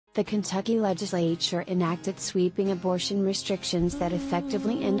The Kentucky Legislature enacted sweeping abortion restrictions that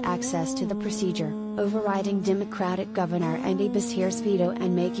effectively end access to the procedure, overriding Democratic Governor Andy Beshear's veto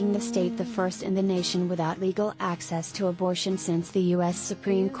and making the state the first in the nation without legal access to abortion since the U.S.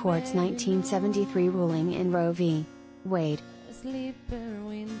 Supreme Court's 1973 ruling in Roe v. Wade.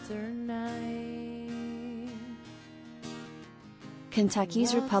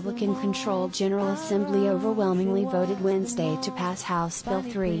 Kentucky's Republican-controlled General Assembly overwhelmingly voted Wednesday to pass House Bill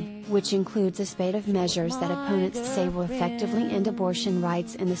 3, which includes a spate of measures that opponents say will effectively end abortion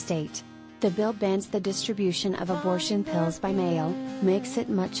rights in the state. The bill bans the distribution of abortion pills by mail, makes it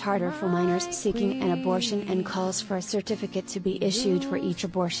much harder for minors seeking an abortion, and calls for a certificate to be issued for each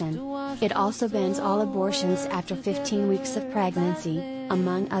abortion. It also bans all abortions after 15 weeks of pregnancy,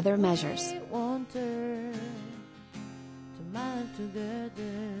 among other measures.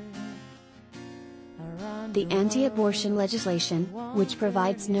 The anti-abortion legislation, which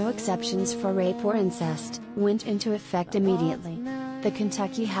provides no exceptions for rape or incest, went into effect immediately. The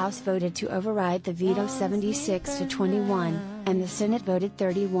Kentucky House voted to override the veto 76-21, and the Senate voted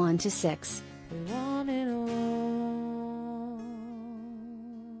 31-6.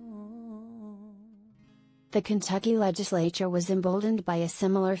 The Kentucky legislature was emboldened by a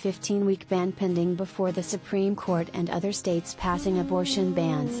similar 15-week ban pending before the Supreme Court and other states passing abortion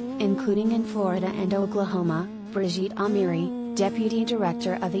bans, including in Florida and Oklahoma. Brigitte Amiri, deputy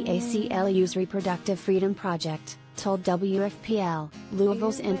director of the ACLU's Reproductive Freedom Project, told WFPL,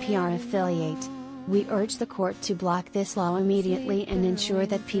 Louisville's NPR affiliate, "We urge the court to block this law immediately and ensure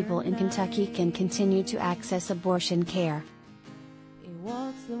that people in Kentucky can continue to access abortion care."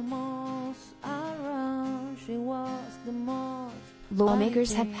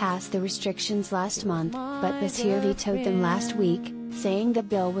 Lawmakers had passed the restrictions last month, but Beshear vetoed them last week, saying the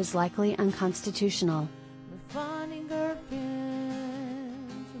bill was likely unconstitutional.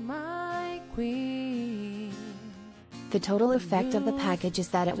 The total effect of the package is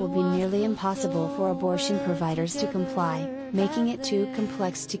that it will be nearly impossible for abortion providers to comply, making it too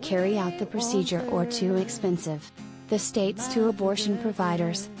complex to carry out the procedure or too expensive. The state's two abortion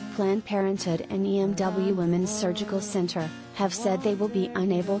providers, Planned Parenthood and EMW Women's Surgical Center, have said they will be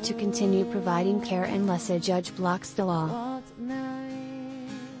unable to continue providing care unless a judge blocks the law.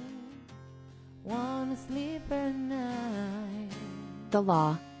 The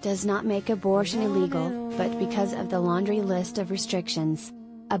law does not make abortion illegal, but because of the laundry list of restrictions,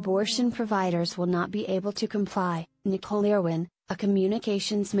 abortion providers will not be able to comply. Nicole Irwin, a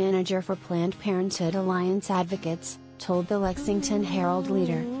communications manager for Planned Parenthood Alliance Advocates, told the Lexington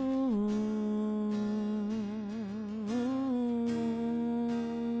Herald-Leader.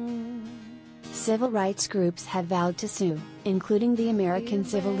 Civil rights groups have vowed to sue, including the American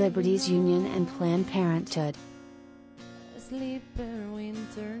Civil Liberties Union and Planned Parenthood.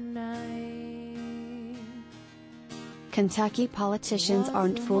 Kentucky politicians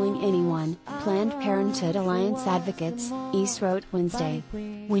aren't fooling anyone, Planned Parenthood Alliance Advocates, East wrote Wednesday.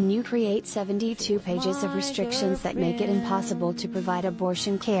 When you create 72 pages of restrictions that make it impossible to provide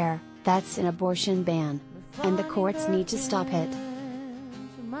abortion care, that's an abortion ban. And the courts need to stop it.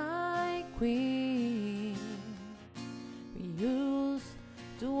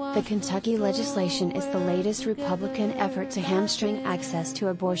 The Kentucky legislation is the latest Republican effort to hamstring access to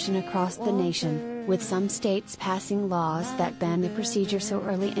abortion across the nation, with some states passing laws that ban the procedure so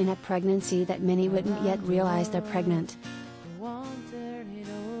early in a pregnancy that many wouldn't yet realize they're pregnant.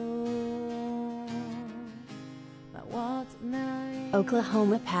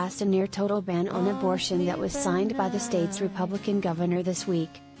 Oklahoma passed a near-total ban on abortion that was signed by the state's Republican governor this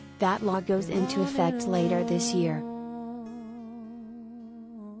week. That law goes into effect later this year.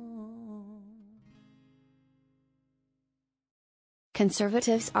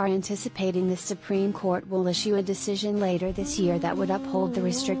 Conservatives are anticipating the Supreme Court will issue a decision later this year that would uphold the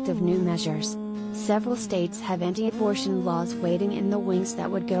restrictive new measures. Several states have anti-abortion laws waiting in the wings that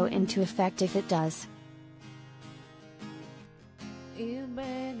would go into effect if it does.